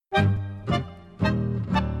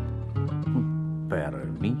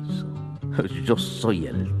Yo soy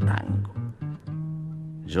el tango.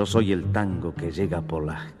 Yo soy el tango que llega por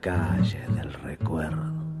las calles del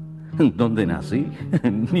recuerdo. ¿Dónde nací?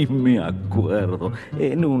 Ni me acuerdo.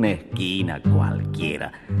 En una esquina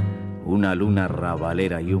cualquiera. Una luna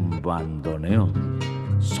rabalera y un bandoneón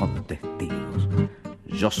son testigos.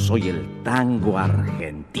 Yo soy el tango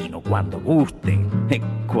argentino cuando guste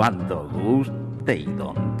y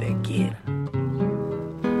donde quiera.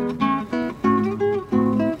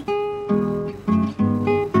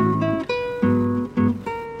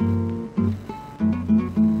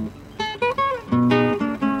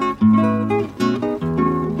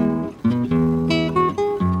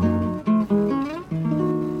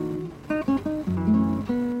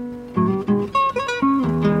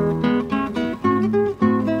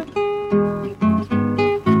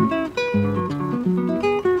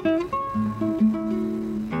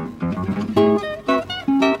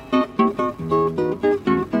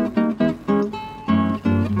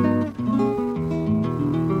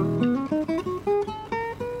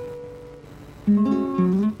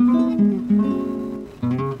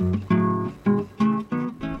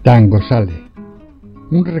 Tangozale,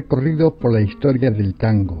 un recorrido por la historia del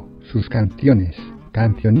tango, sus canciones,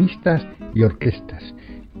 cancionistas y orquestas.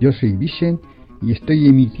 Yo soy Vicen y estoy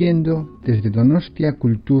emitiendo desde Donostia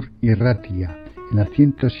Kultur Irratia, en la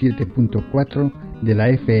 107.4 de la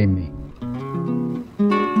FM.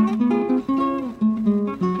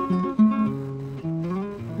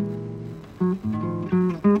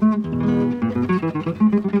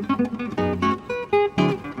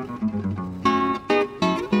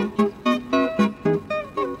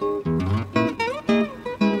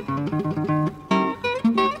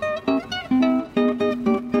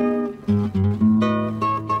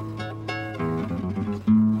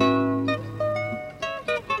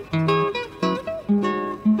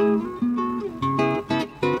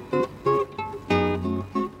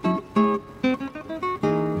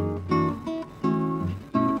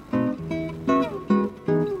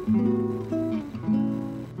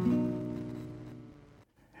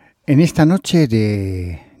 En esta noche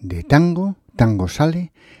de tango,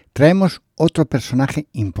 Tangozale, traemos otro personaje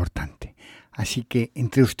importante. Así que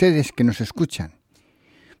entre ustedes que nos escuchan,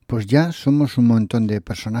 pues ya somos un montón de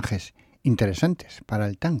personajes interesantes para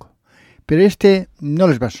el tango. Pero este no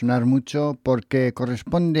les va a sonar mucho porque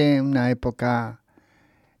corresponde a una época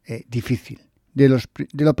difícil, de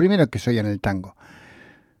lo primero que se oye en el tango.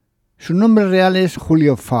 Su nombre real es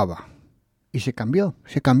Julio Fava y se cambió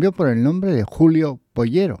por el nombre de Julio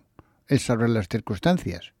Pellero. Él sabrá las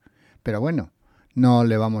circunstancias, pero bueno, no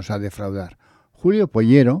le vamos a defraudar. Julio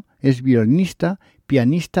Pellero es violinista,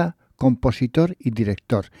 pianista, compositor y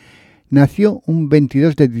director. Nació un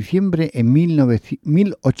 22 de diciembre en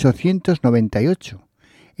 1898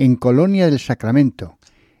 en Colonia del Sacramento,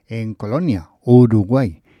 en Colonia,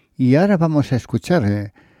 Uruguay. Y ahora vamos a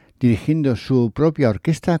escuchar dirigiendo su propia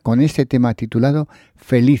orquesta con este tema titulado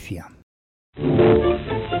Felicia.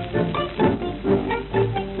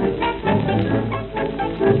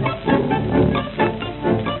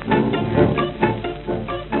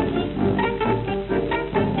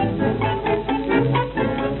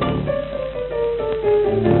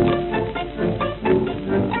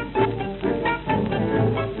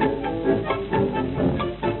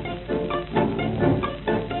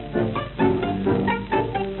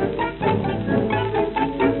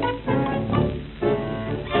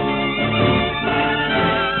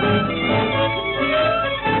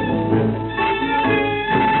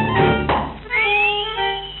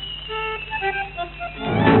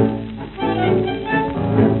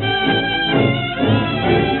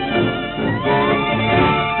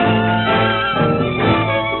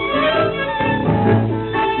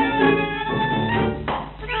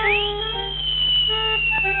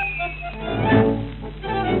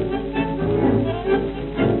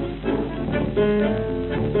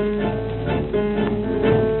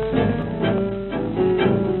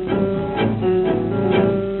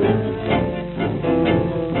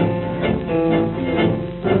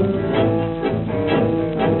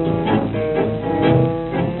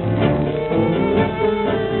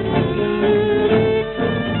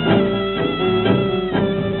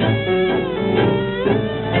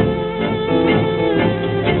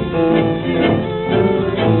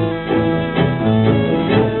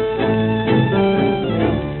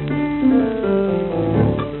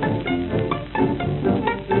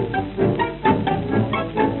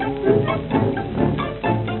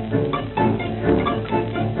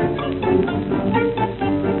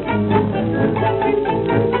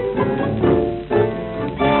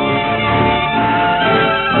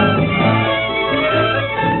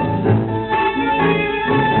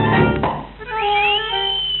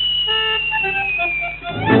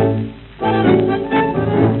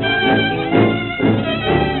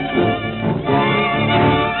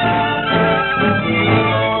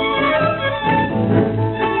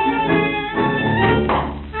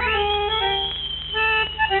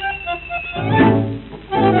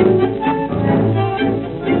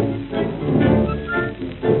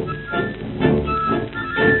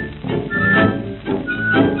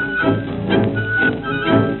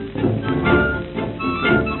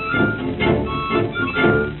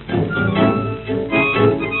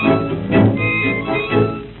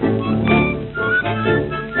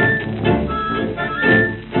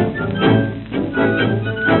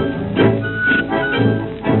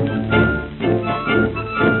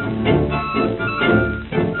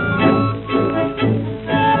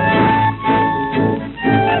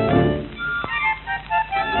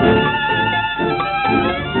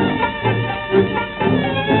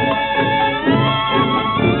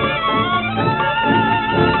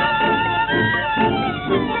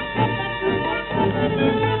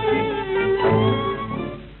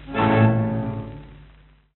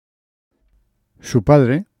 Su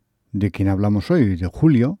padre, de quien hablamos hoy, de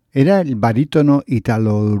Julio, era el barítono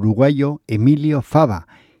ítalo-uruguayo Emilio Fava,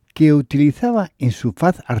 que utilizaba en su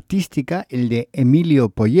faz artística el de Emilio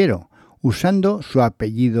Pollero, usando su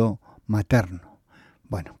apellido materno.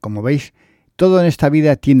 Bueno, como veis, todo en esta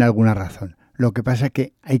vida tiene alguna razón. Lo que pasa es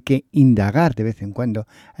que hay que indagar de vez en cuando,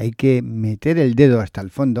 hay que meter el dedo hasta el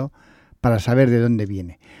fondo para saber de dónde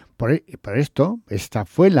viene. Por esto, esta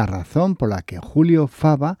fue la razón por la que Julio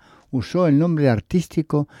Fava usó el nombre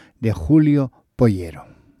artístico de Julio Pellero.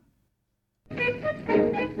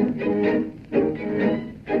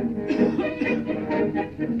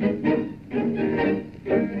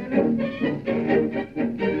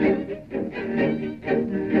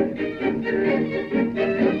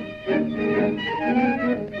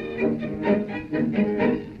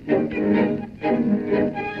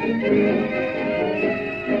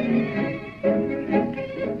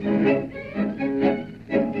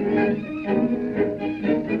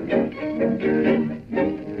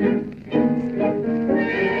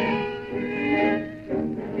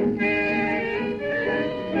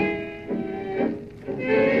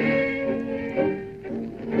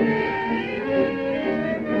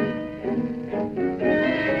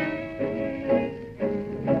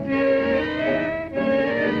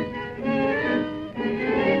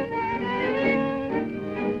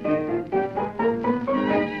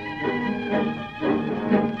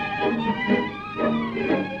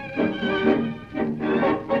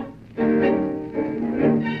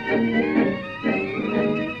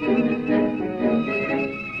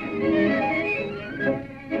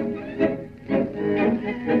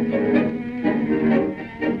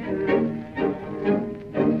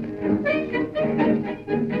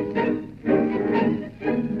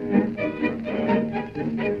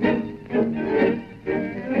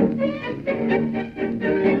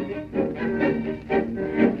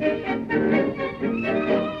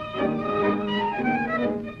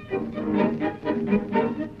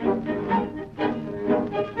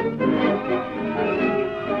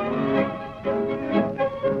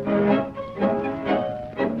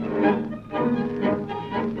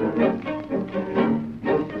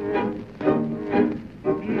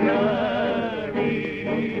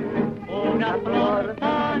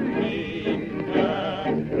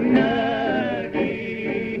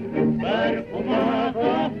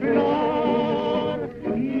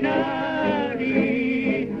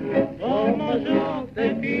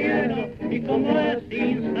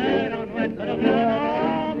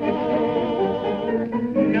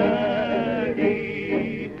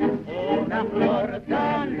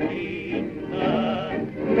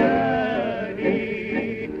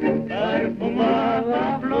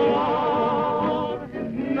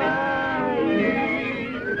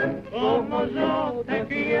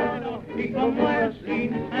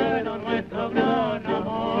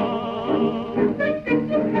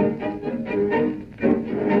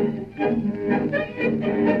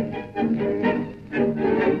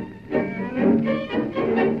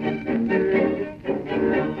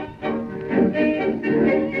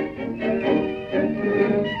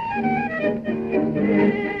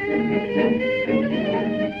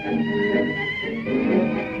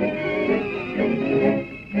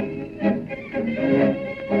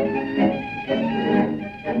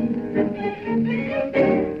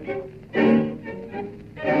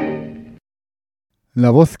 La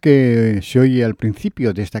voz que se oye al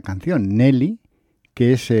principio de esta canción, Nelly,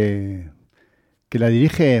 que la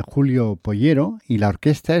dirige Julio Pellero, y la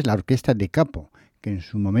orquesta es la orquesta de Capo, que en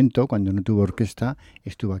su momento, cuando no tuvo orquesta,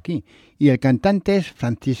 estuvo aquí. Y el cantante es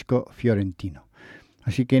Francisco Fiorentino.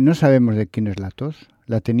 Así que no sabemos de quién es la tos.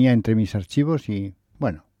 La tenía entre mis archivos y,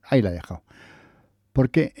 bueno, ahí la he dejado.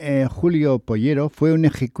 Porque Julio Pellero fue un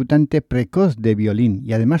ejecutante precoz de violín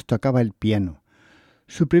y además tocaba el piano.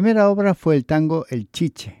 Su primera obra fue el tango El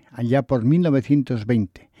Chiche, allá por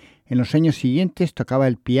 1920. En los años siguientes tocaba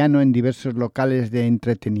el piano en diversos locales de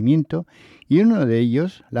entretenimiento y uno de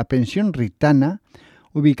ellos, la Pensión Ritana,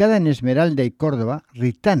 ubicada en Esmeralda y Córdoba.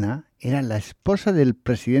 Ritana era la esposa del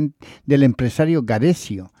empresario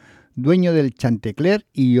Garesio, dueño del Chantecler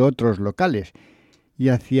y otros locales. Y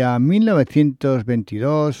hacia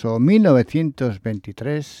 1922 o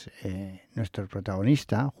 1923, nuestro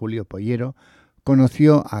protagonista, Julio Pellero,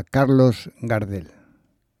 conoció a Carlos Gardel.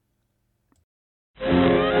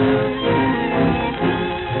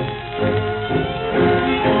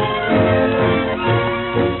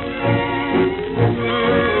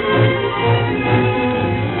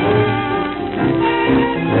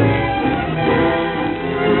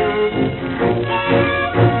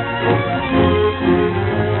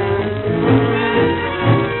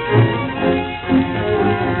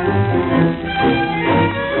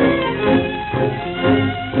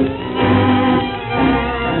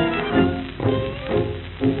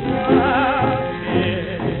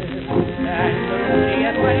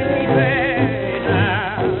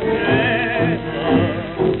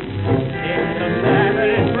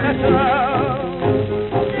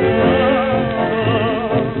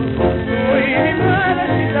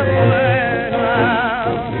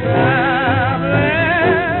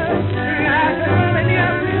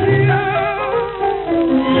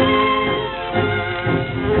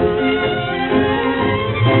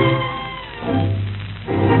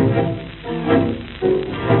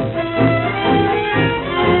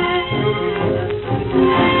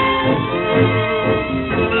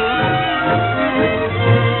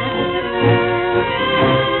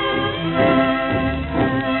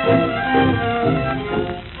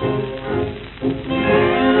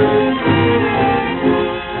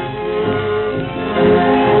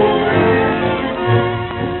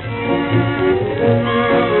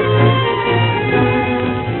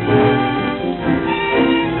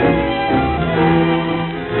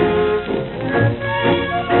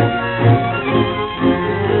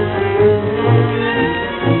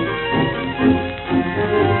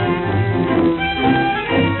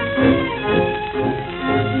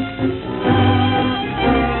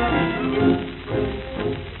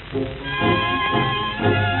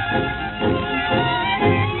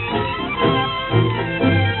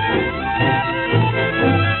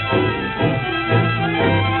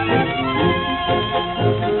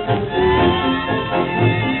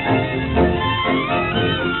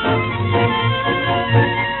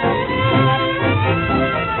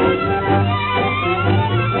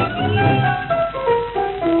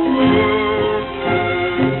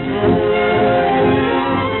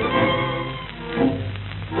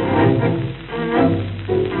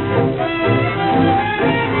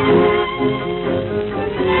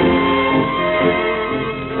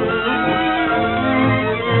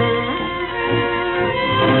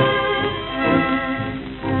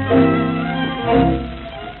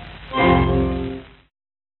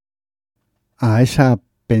 a esa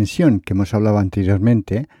pensión que hemos hablado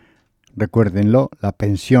anteriormente, recuérdenlo, la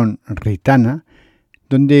pensión ritana,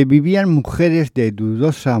 donde vivían mujeres de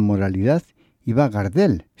dudosa moralidad, iba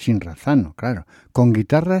Gardel, sin razano, claro, con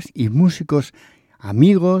guitarras y músicos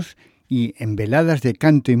amigos y en veladas de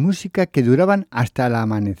canto y música que duraban hasta el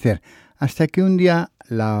amanecer, hasta que un día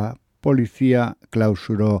la policía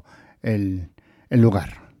clausuró el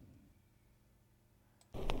lugar.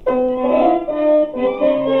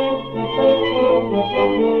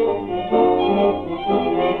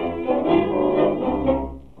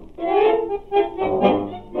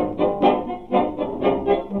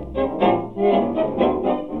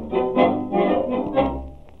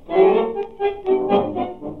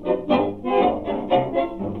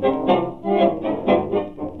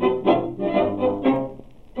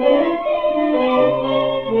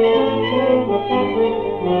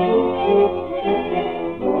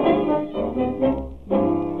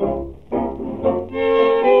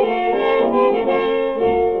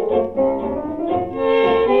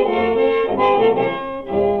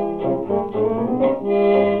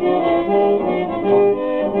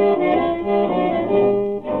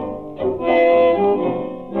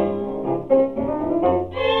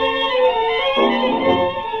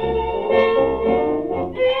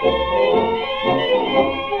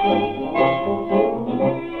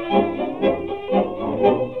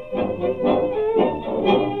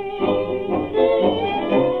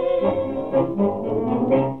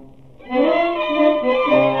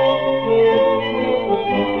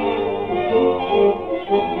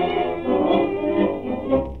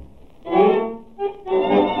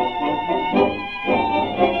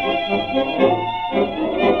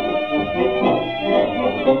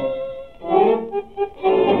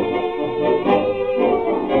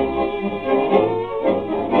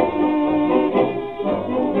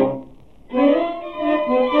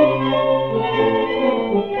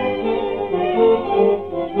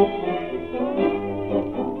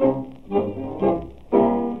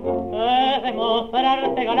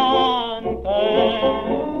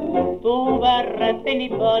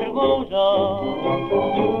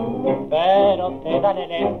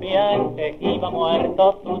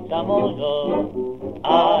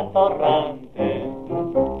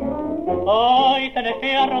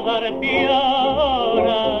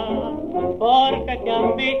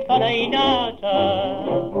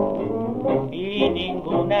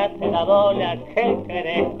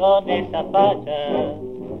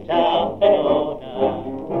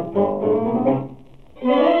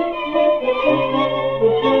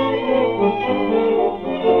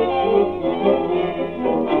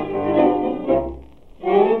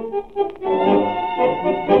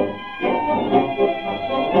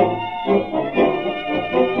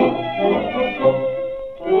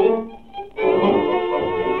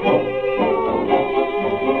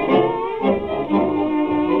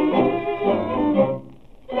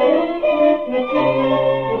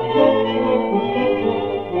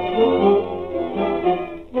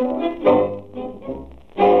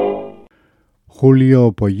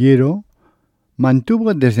 Julio Pellero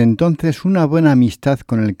mantuvo desde entonces una buena amistad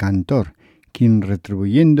con el cantor, quien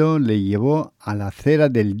retribuyendo le llevó a la cera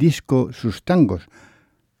del disco sus tangos.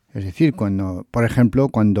 Es decir, por ejemplo,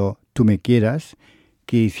 cuando Tú me quieras,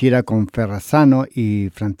 que hiciera con Ferrazano y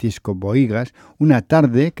Francisco Bohigas, una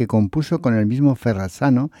tarde que compuso con el mismo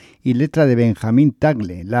Ferrazano y letra de Benjamín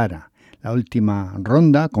Tagle, Lara, la última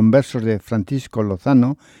ronda con versos de Francisco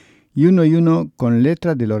Lozano y uno con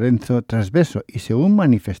letra de Lorenzo Trasbeso, y según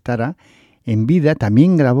manifestara, en vida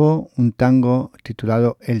también grabó un tango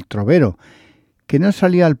titulado El Trovero, que no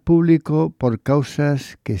salía al público por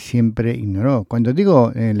causas que siempre ignoró. Cuando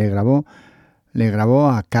digo le grabó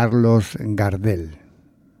a Carlos Gardel.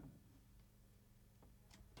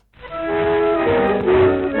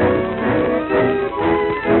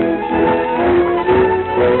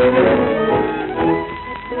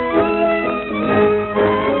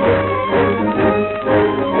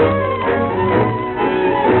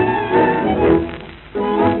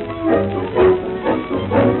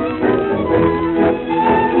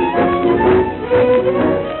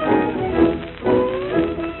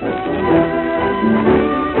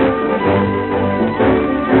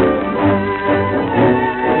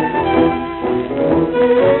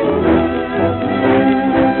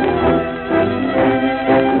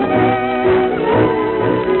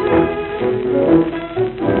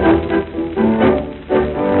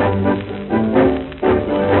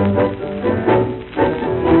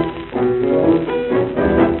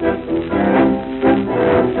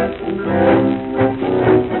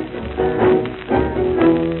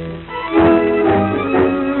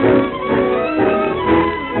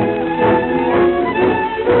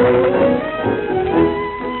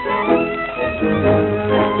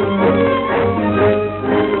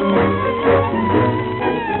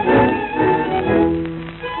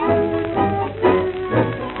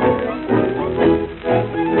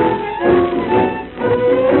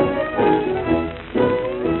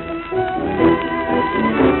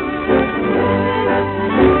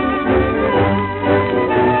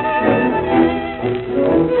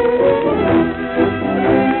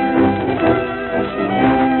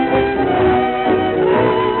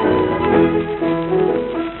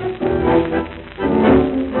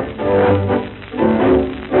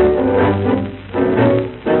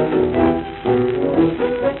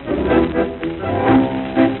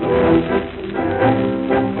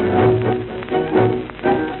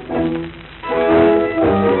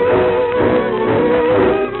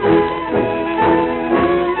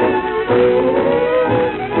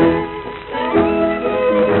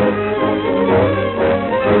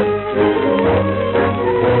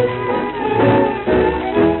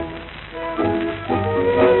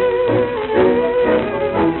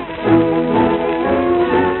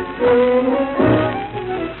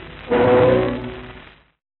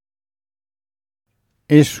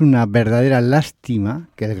 Es una verdadera lástima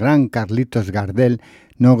que el gran Carlitos Gardel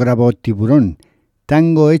no grabó Tiburón,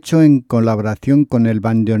 tango hecho en colaboración con el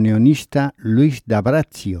bandoneonista Luis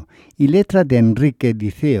D'Abrazio y letra de Enrique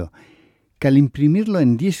Diceo, que al imprimirlo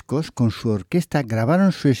en discos con su orquesta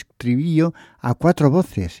grabaron su estribillo a 4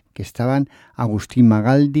 voces, que estaban Agustín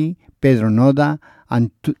Magaldi, Pedro Noda,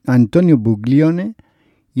 Antonio Buglione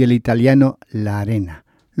y el italiano La Arena.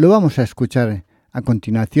 Lo vamos a escuchar a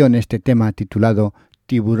continuación, este tema titulado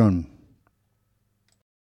Tiburón.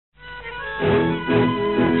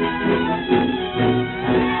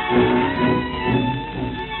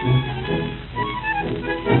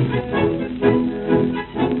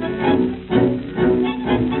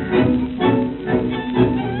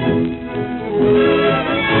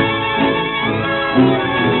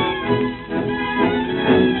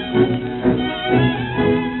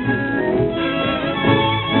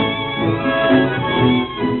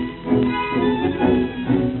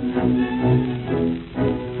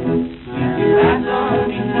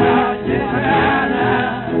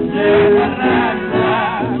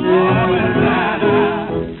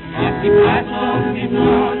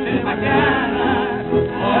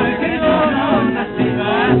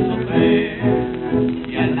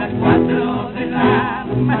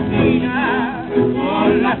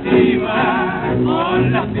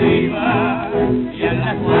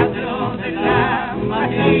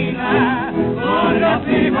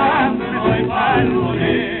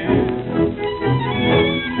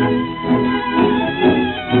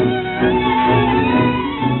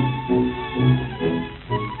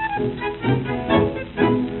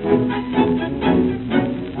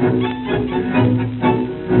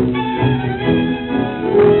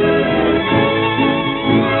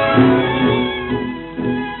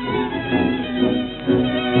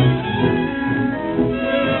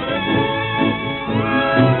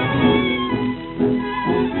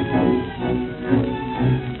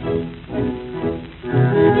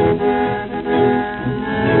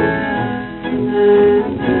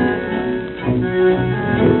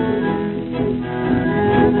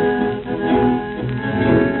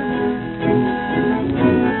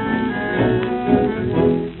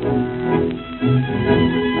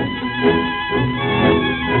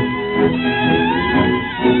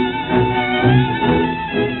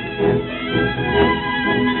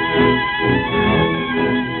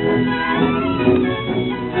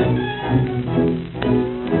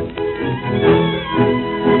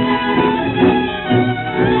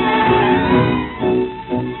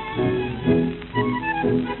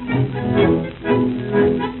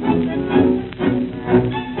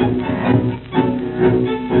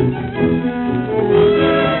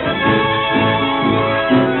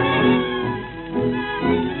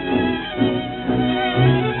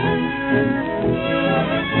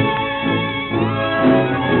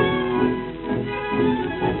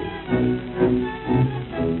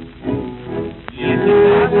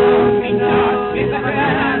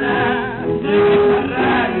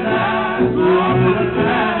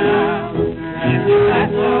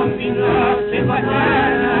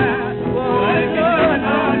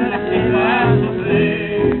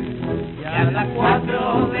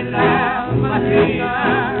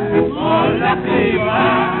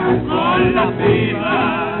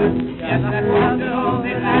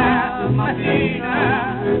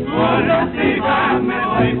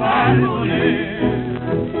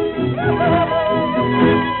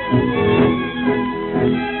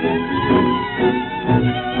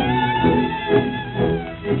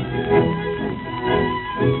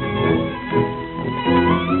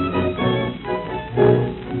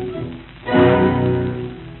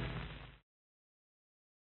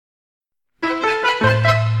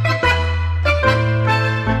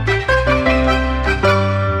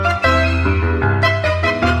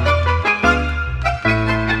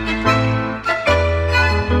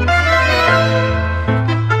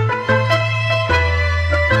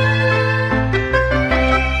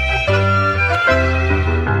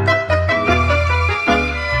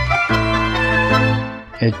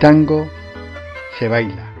 El tango se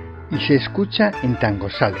baila y se escucha en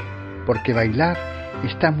Tangozale, porque bailar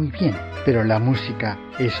está muy bien, pero la música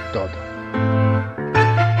es todo.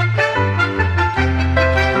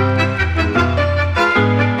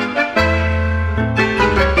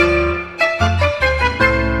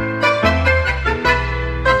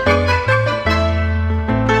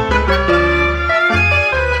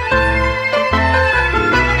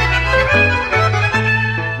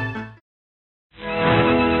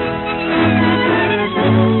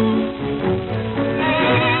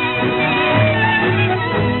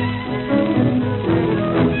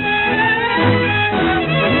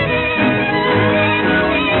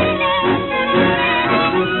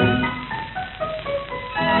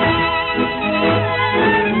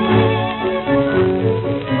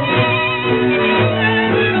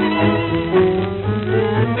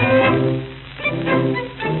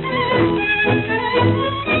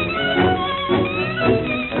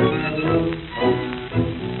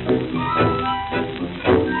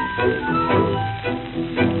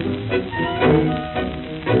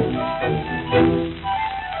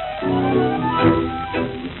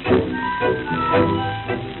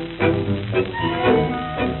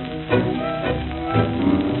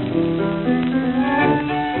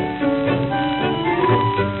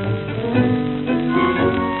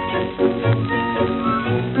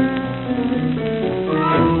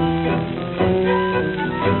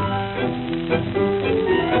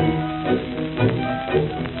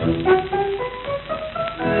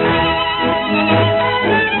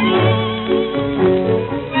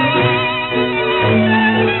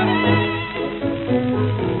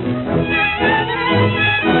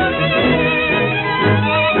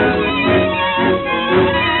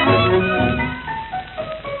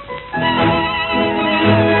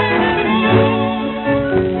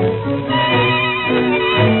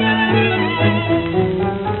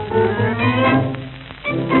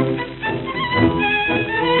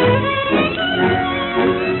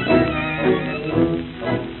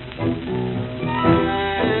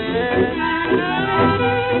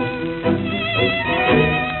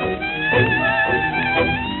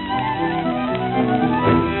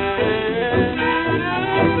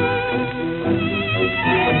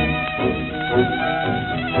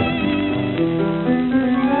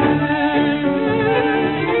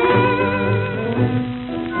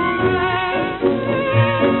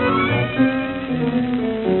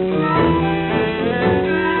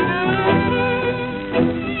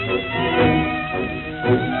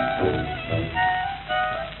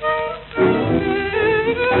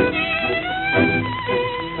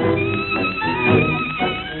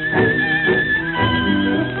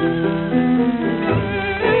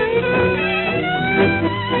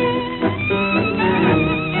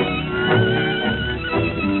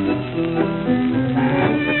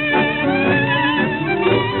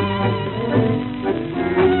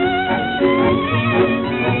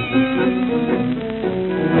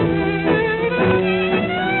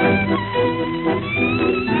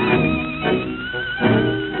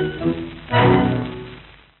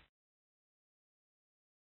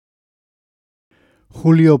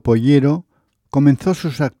 Julio Pellero comenzó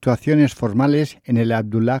sus actuaciones formales en el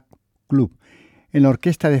Abdullah Club, en la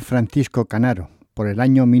orquesta de Francisco Canaro, por el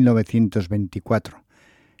año 1924.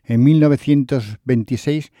 En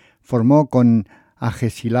 1926 formó con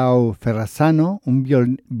Agesilao Ferrazzano, un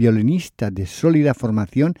violinista de sólida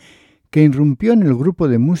formación que irrumpió en el grupo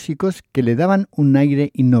de músicos que le daban un aire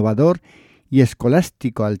innovador y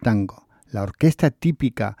escolástico al tango. La orquesta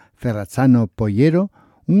típica Ferrazzano-Pollero,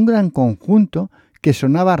 un gran conjunto que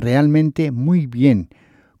sonaba realmente muy bien,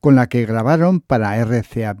 con la que grabaron para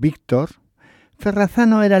RCA Víctor.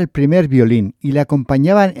 Ferrazzano era el primer violín y le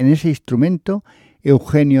acompañaban en ese instrumento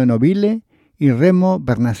Eugenio Nobile y Remo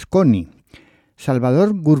Bernasconi.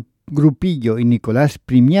 Salvador Grupillo y Nicolás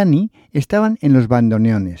Primiani estaban en los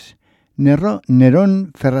bandoneones.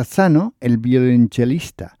 Nerón Ferrazzano, el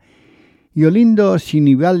violonchelista, y Olindo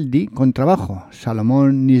Sinibaldi, contrabajo,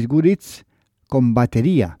 Salomón Nisguritz con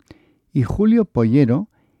batería, y Julio Pellero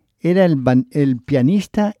era el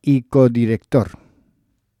pianista y codirector.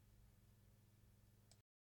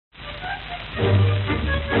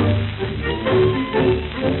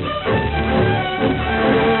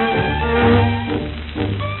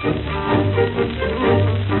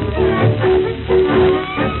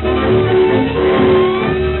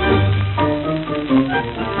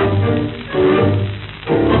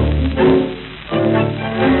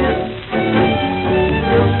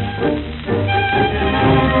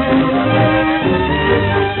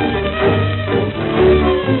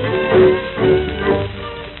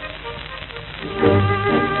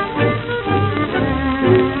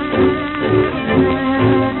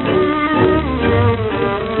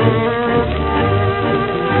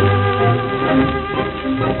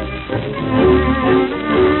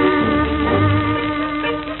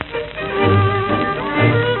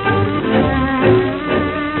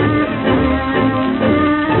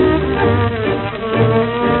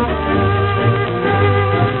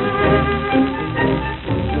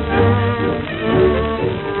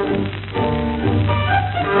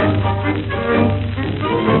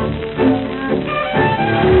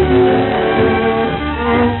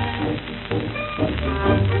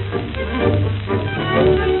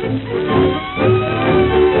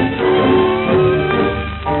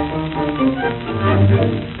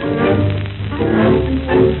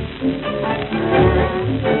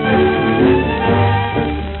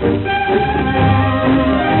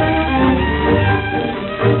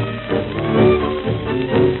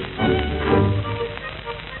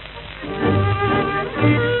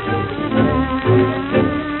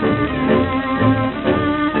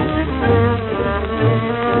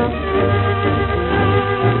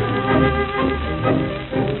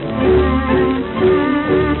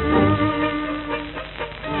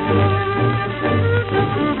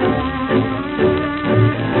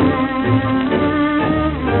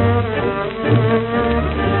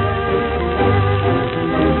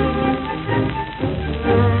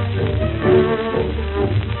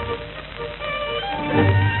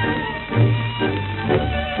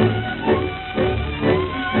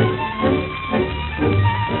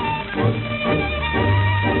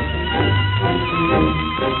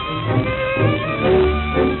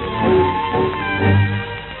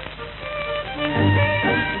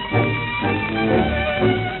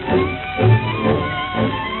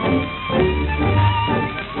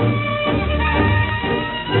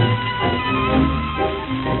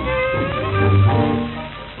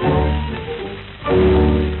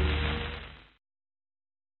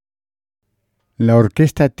 La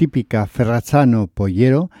orquesta típica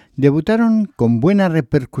Ferrazzano-Pollero debutaron con buena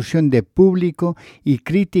repercusión de público y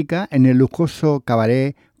crítica en el lujoso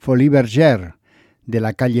cabaret Folies Bergère de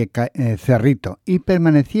la calle Cerrito y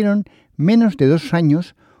permanecieron menos de 2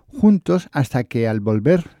 años juntos hasta que, al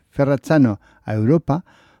volver Ferrazzano a Europa,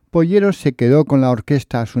 Pollero se quedó con la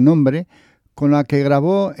orquesta a su nombre, con la que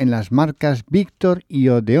grabó en las marcas Víctor y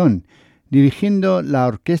Odeón, dirigiendo la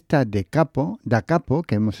orquesta da Capo,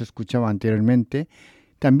 que hemos escuchado anteriormente.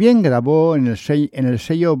 También grabó en el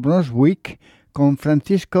sello Brunswick con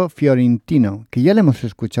Francisco Fiorentino, que ya le hemos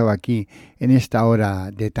escuchado aquí en esta hora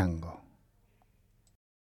de tango.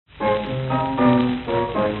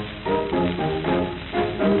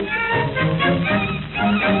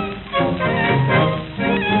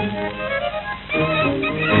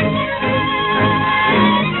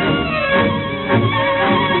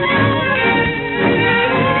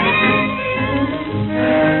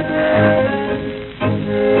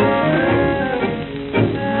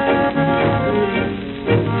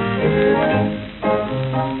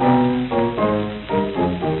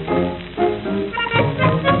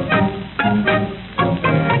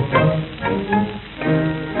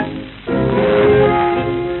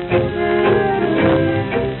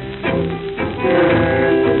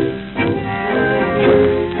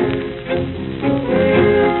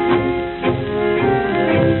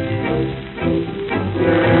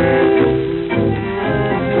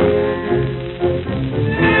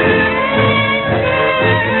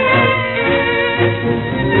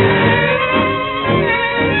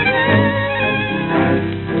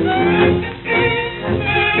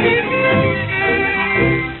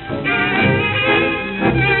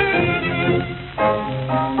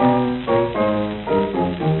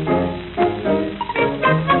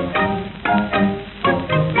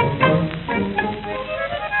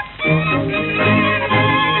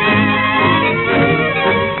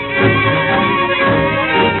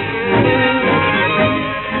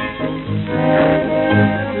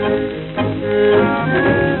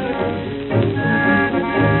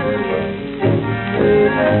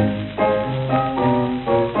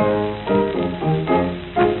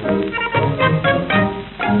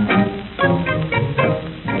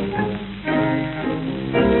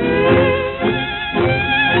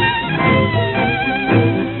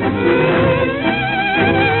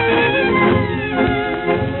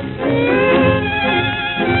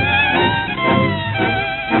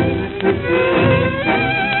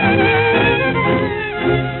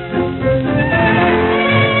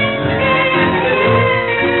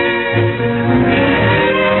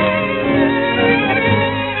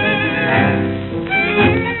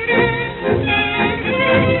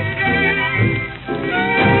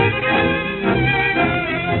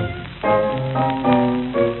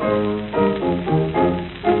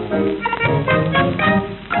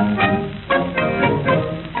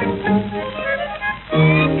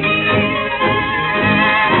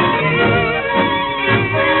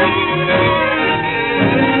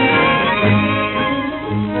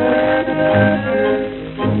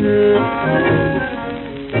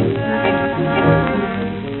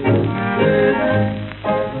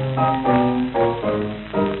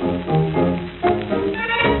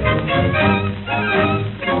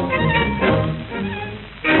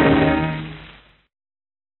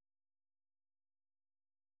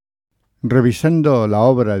 Revisando la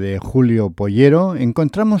obra de Julio Pellero,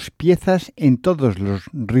 encontramos piezas en todos los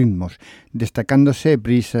ritmos, destacándose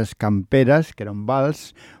Brisas camperas, que era un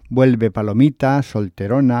vals, Vuelve palomita,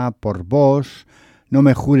 Solterona, Por vos, No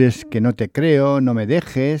me jures que no te creo, No me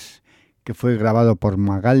dejes, que fue grabado por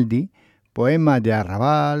Magaldi, Poema de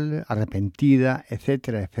Arrabal, Arrepentida,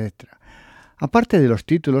 etcétera, etcétera. Aparte de los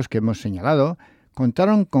títulos que hemos señalado,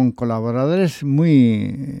 contaron con colaboradores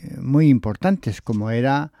muy importantes, como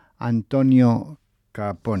era Antonio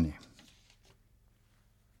Capone.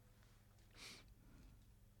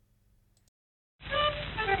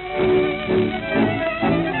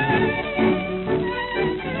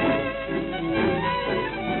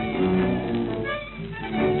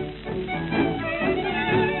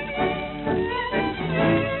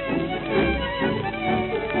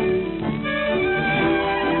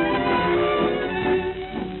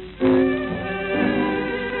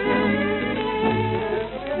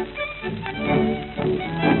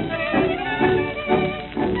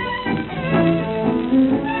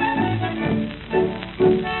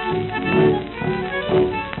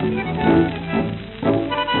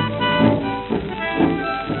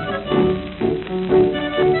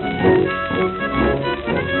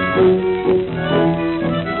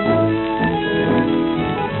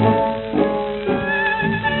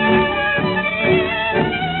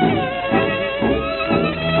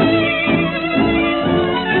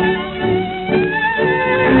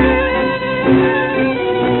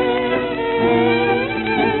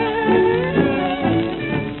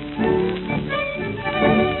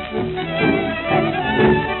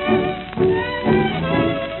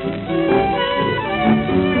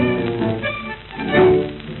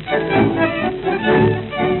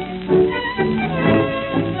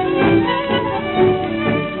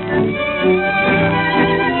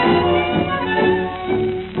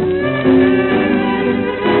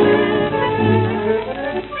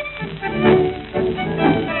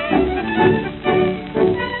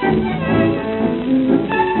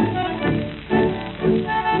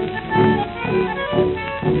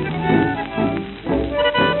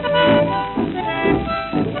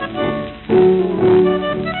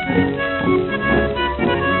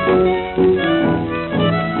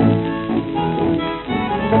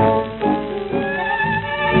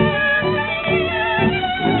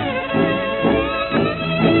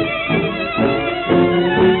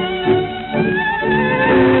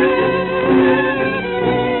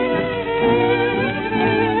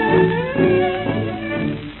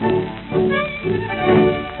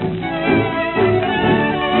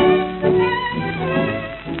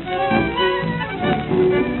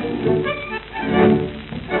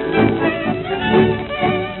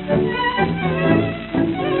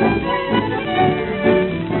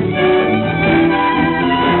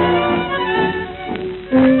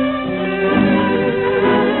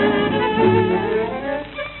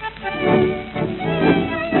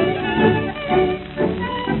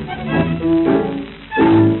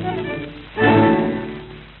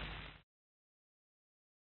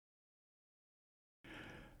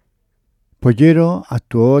 Pollero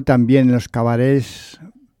actuó también en los cabarets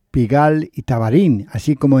Pigalle y Tabarín,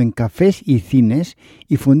 así como en cafés y cines,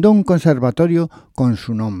 y fundó un conservatorio con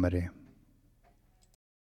su nombre.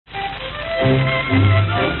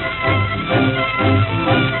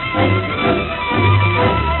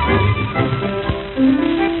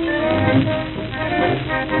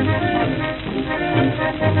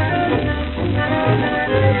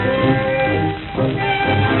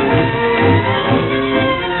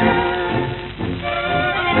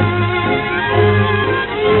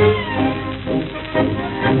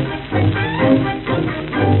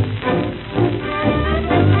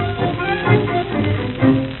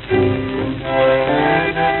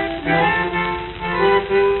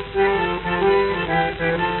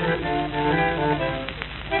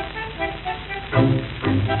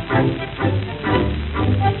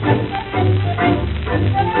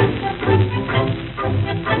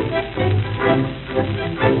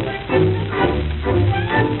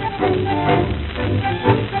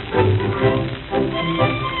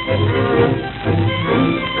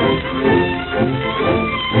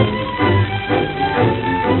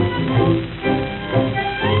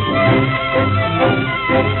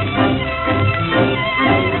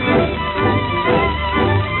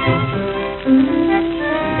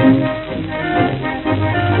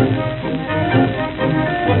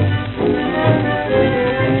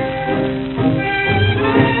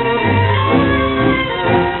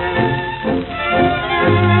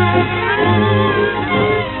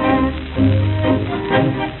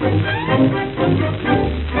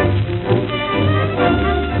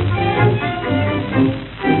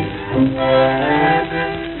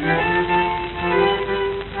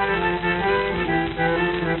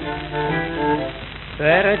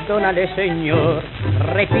 entónale, Señor.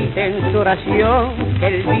 Repite en su oración que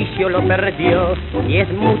el vicio lo perdió, y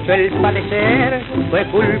es mucho el padecer, fue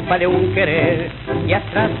culpa de un querer, y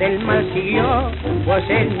atrás del mal siguió, pues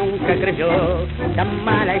él nunca creyó. Tan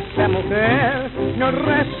mala esa mujer, no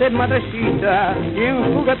rece, madrecita, y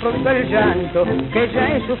enjugue pronto el llanto, que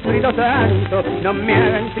ya he sufrido tanto, no me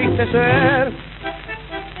haga entristecer.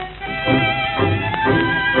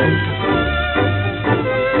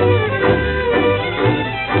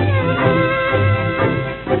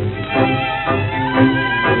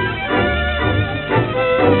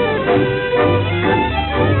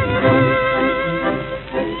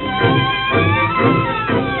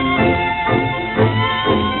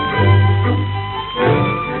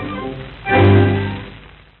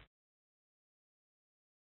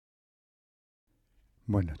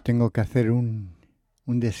 Bueno, tengo que hacer un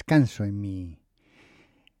descanso en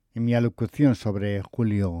mi alocución sobre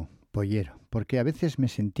Julio Pellero, porque a veces me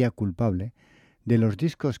sentía culpable de los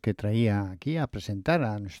discos que traía aquí a presentar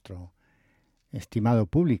a nuestro estimado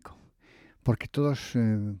público, porque todos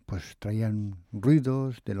pues traían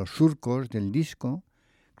ruidos de los surcos del disco.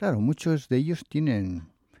 Claro, muchos de ellos tienen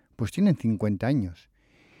 50 años,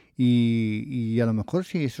 y a lo mejor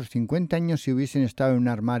si esos 50 años si hubiesen estado en un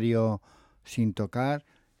armario sin tocar,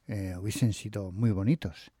 hubiesen sido muy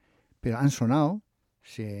bonitos, pero han sonado.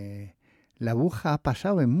 La aguja ha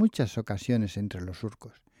pasado en muchas ocasiones entre los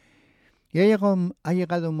surcos, y ha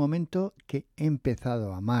llegado un momento que he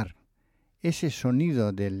empezado a amar ese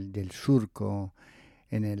sonido del surco,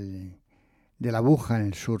 de la aguja en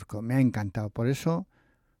el surco. Me ha encantado. Por eso,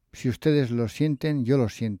 si ustedes lo sienten, yo lo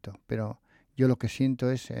siento, pero yo lo que siento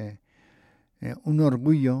es un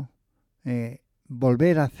orgullo,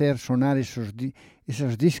 volver a hacer sonar esos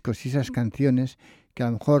discos y esas canciones que a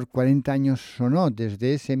lo mejor 40 años sonó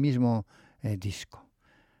desde ese mismo disco.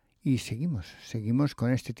 Y seguimos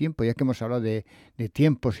con este tiempo. Ya que hemos hablado de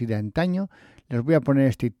tiempos y de antaño, les voy a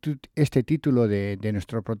poner este título de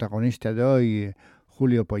nuestro protagonista de hoy,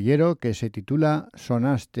 Julio Pellero, que se titula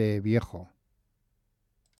Sonaste viejo.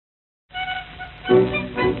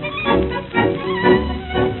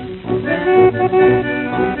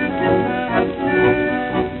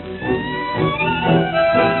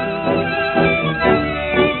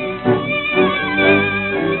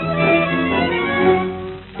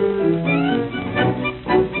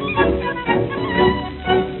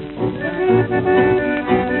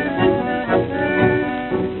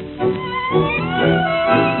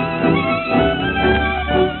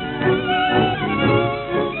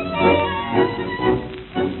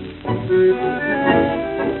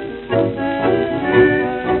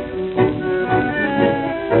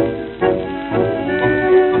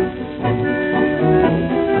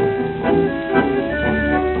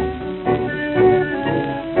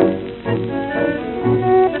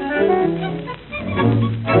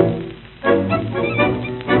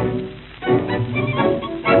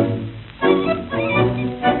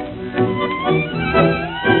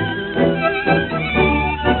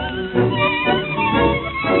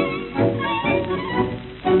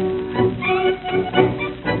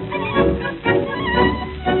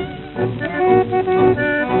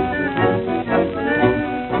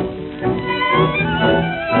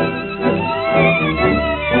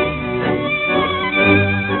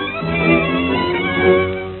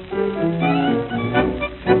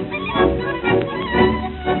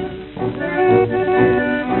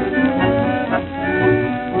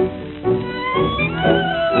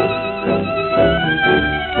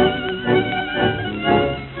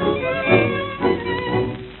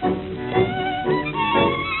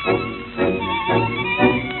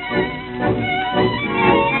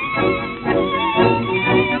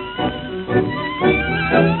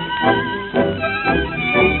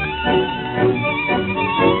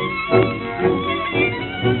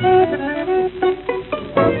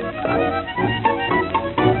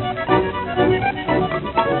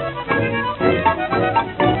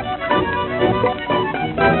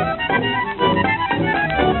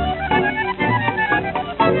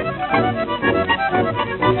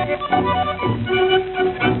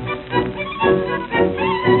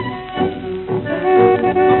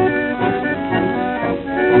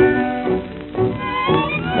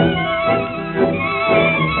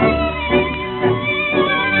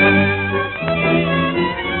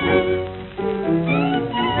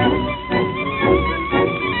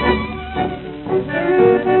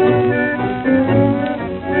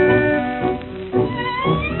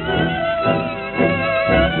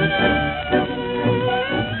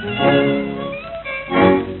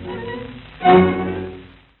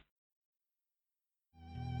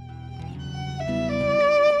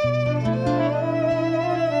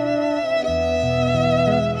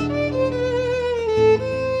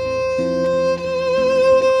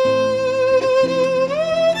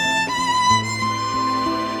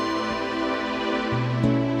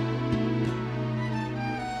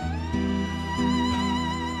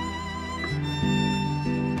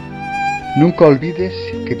 Nunca olvides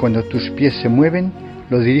que cuando tus pies se mueven,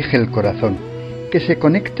 lo dirige el corazón, que se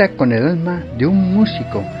conecta con el alma de un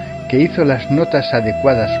músico que hizo las notas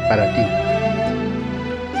adecuadas para ti.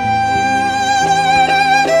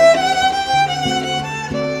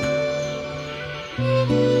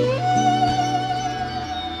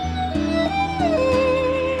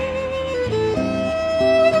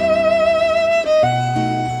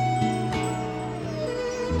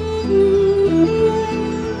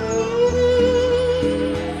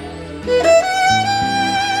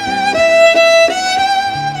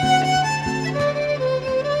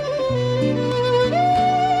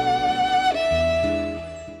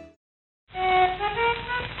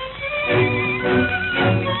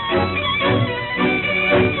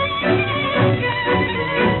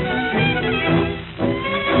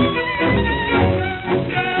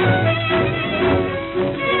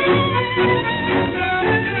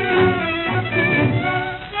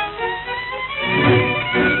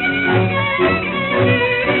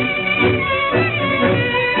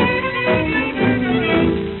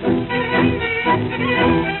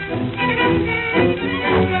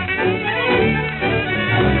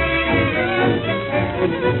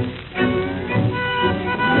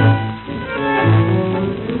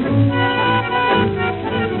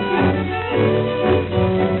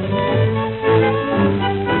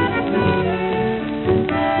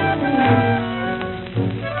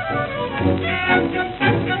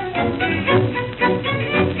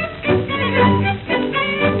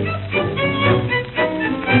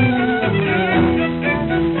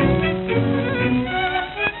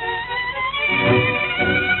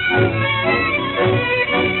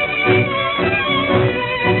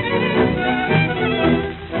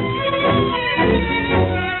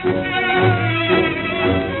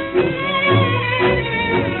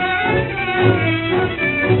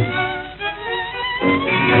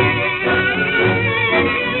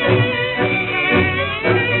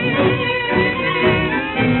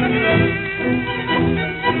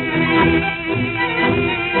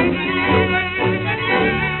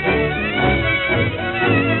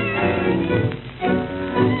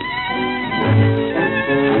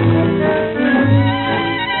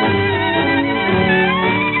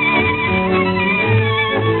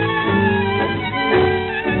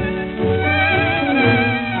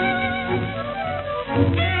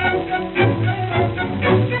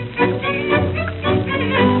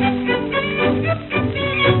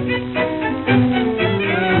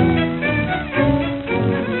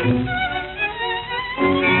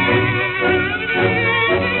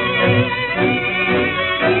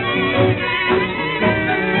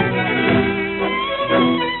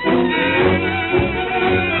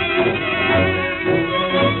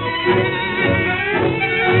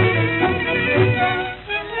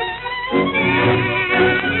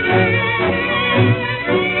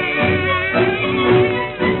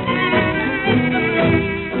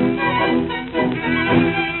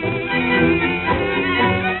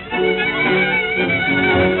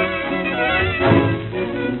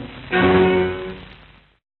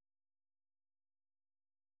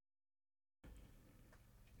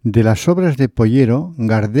 De las obras de Pollero,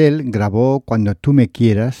 Gardel grabó Cuando tú me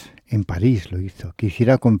quieras, en París lo hizo, que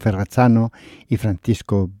hiciera con Ferrazzano y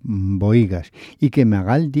Francisco Bohigas, y que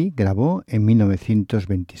Magaldi grabó en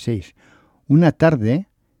 1926. Una tarde,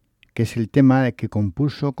 que es el tema que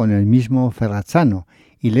compuso con el mismo Ferrazzano,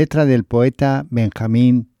 y letra del poeta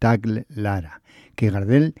Benjamín Tagle Lara, que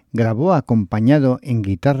Gardel grabó acompañado en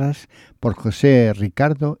guitarras por José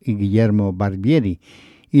Ricardo y Guillermo Barbieri,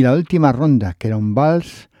 y la última ronda, que era un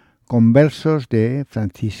vals con versos de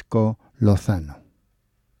Francisco Lozano.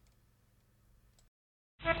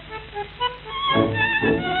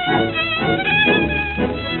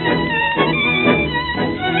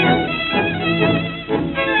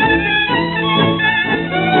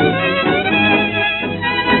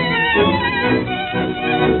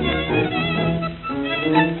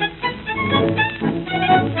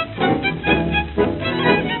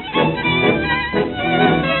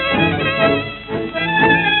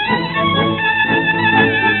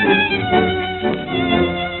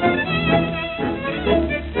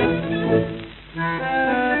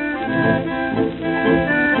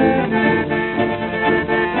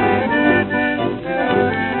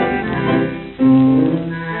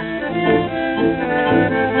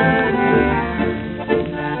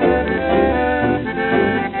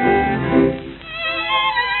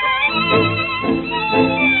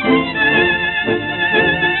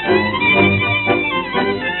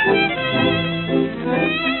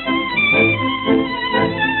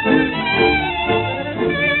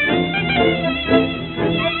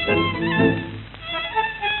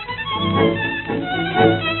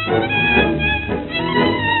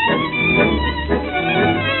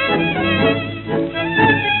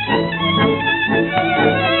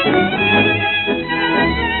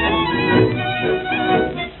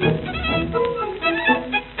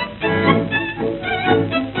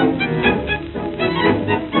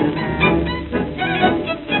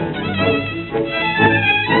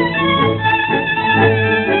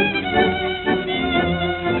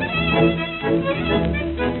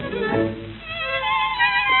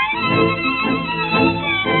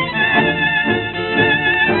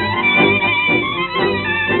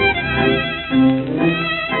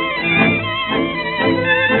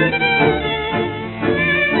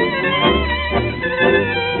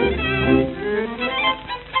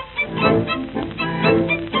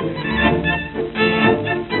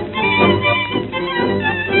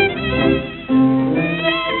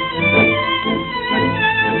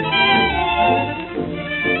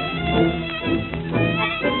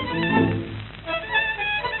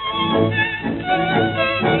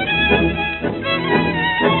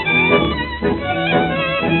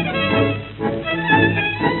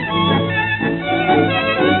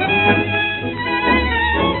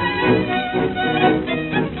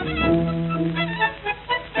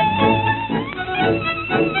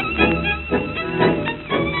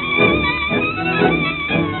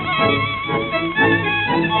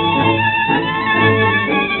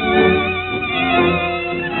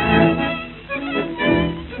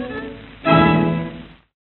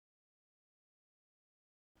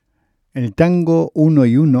 El tango 1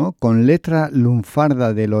 y 1, con letra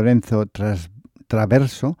lunfarda de Lorenzo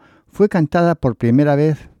Traverso, fue cantada por primera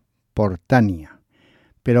vez por Tania,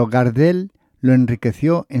 pero Gardel lo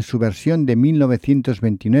enriqueció en su versión de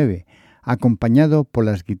 1929, acompañado por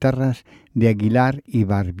las guitarras de Aguilar y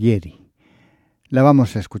Barbieri. La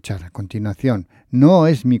vamos a escuchar a continuación. No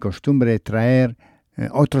es mi costumbre traer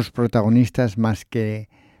otros protagonistas más que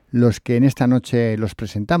los que en esta noche los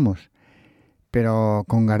presentamos, pero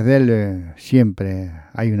con Gardel siempre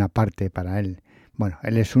hay una parte para él. Bueno,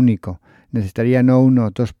 él es único, necesitaría no 1 o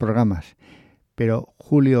 2 programas, pero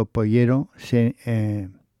Julio Pellero se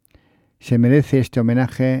merece este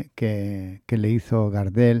homenaje que le hizo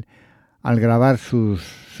Gardel al grabar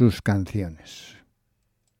sus canciones.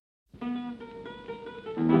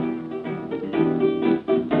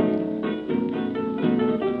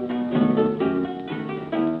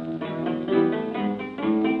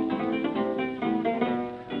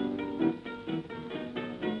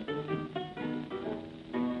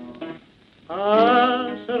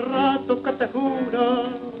 Hace rato que te juro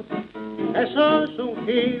que sos un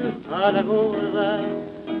gil a la gorda,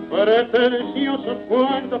 pretencioso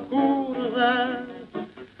cuando curda,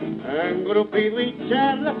 engrupido y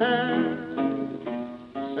charlatán.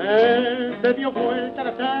 Se te dio vuelta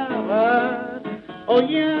la taba,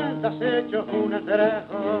 hoy andas hecho un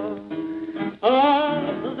atrajo.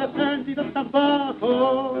 Has descendido tan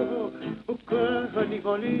bajo que ni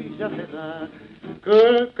bolilla te da.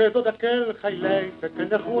 Que quedó de aquel highlight que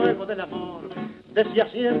en el juego del amor decía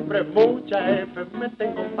siempre mucha F, me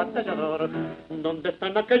tengo un batallador. ¿Dónde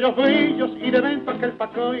están aquellos brillos y de vento aquel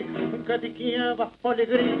pacoy que diqueaba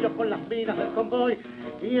poligrillo con las minas del convoy?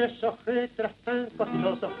 Y esos getras tan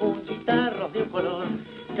costosos, punchitarros de un color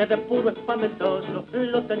que de puro espamentoso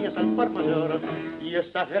lo tenías al par mayor. Y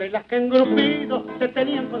esas grelas que engrupidos te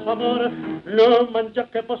tenían con su amor, no manches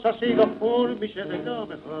que vos has sido un billete de lo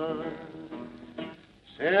mejor.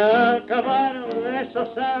 Se acabaron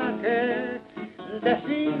esos saques de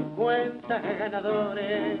 50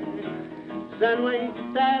 ganadores, ya no hay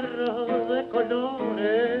tarros de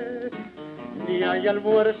colores, ni hay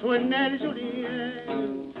almuerzo en el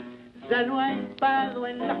Julien, ya no hay pago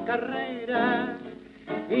en las carreras,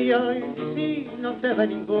 y hoy sí no te ve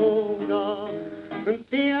ninguno,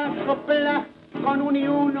 te acoplas con un y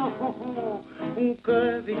uno,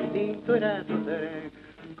 que distinto era tu de.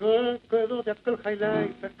 Que quedó de aquel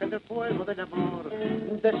highlight que en el fuego del amor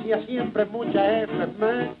decía siempre mucha F,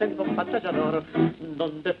 me tengo un batallador.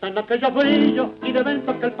 ¿Dónde están aquellos brillos y de vento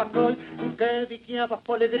aquel pacoy que diqueaba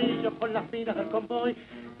polegrillo con las minas del convoy?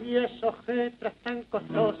 Y esos getras tan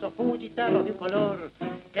costosos, bullitarros de un color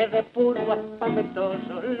que de puro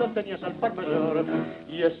espamentoso lo tenías al par mayor.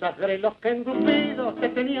 Y esas grelos que engrupidos te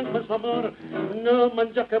tenían con su amor, no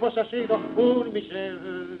manches que vos has sido un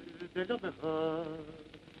Michel de lo mejor.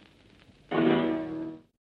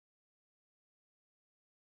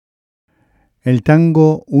 El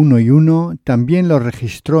tango 1 y 1 también lo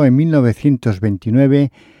registró en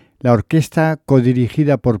 1929 la orquesta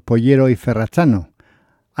codirigida por Pollero y Ferrazzano.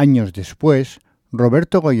 Años después,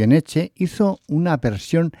 Roberto Goyeneche hizo una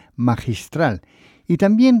versión magistral y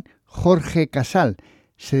también Jorge Casal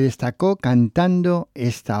se destacó cantando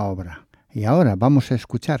esta obra. Y ahora vamos a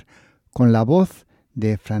escuchar con la voz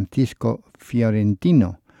de Francisco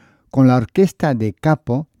Fiorentino, con la orquesta de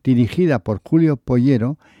Capo dirigida por Julio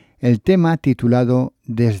Pellero, el tema titulado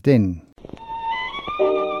Desde.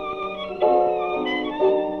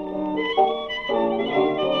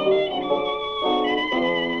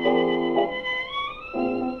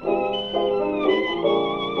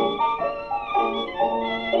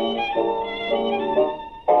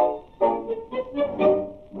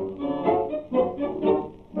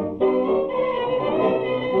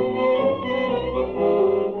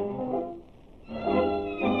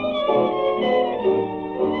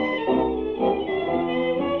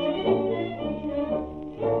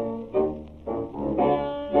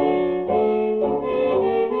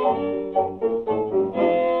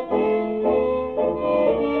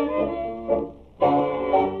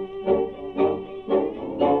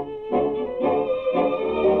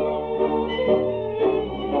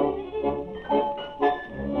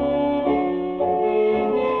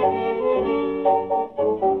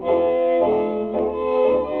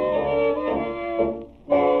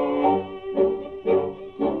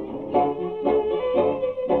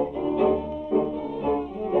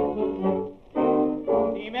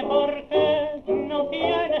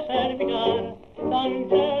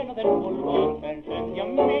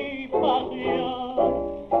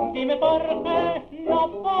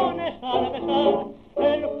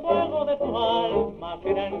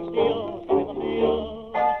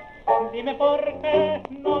 dime por qué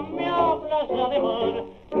no me hablas ya de amor,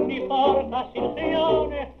 ni por las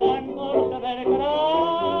ilusiones tan dulces del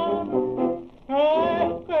gran.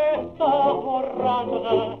 Es que estás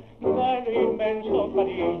borracho ya del inmenso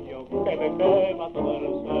cariño que me quema todo el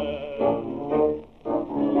ser.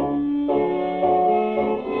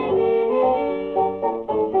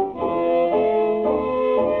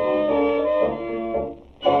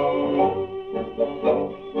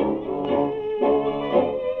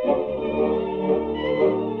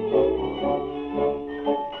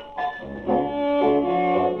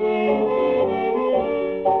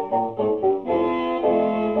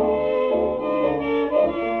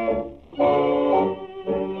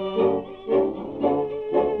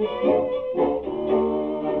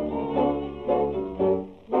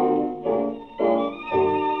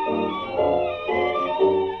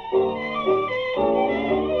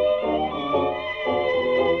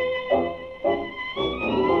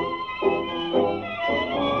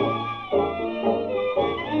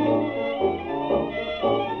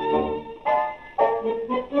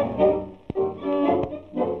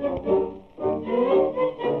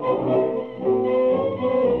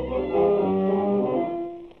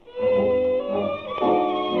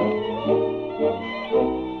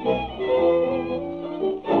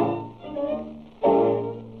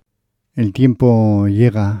 El tiempo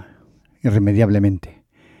llega irremediablemente.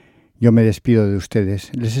 Yo me despido de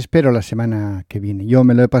ustedes. Les espero la semana que viene. Yo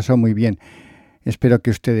me lo he pasado muy bien. Espero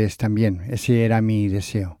que ustedes también. Ese era mi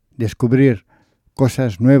deseo. Descubrir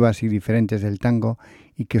cosas nuevas y diferentes del tango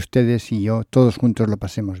y que ustedes y yo todos juntos lo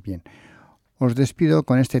pasemos bien. Os despido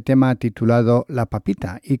con este tema titulado La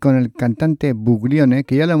Papita y con el cantante Buglione,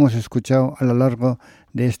 que ya lo hemos escuchado a lo largo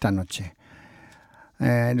de esta noche.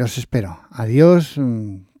 Los espero. Adiós.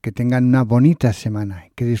 Que tengan una bonita semana,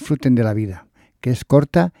 que disfruten de la vida, que es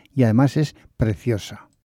corta y además es preciosa.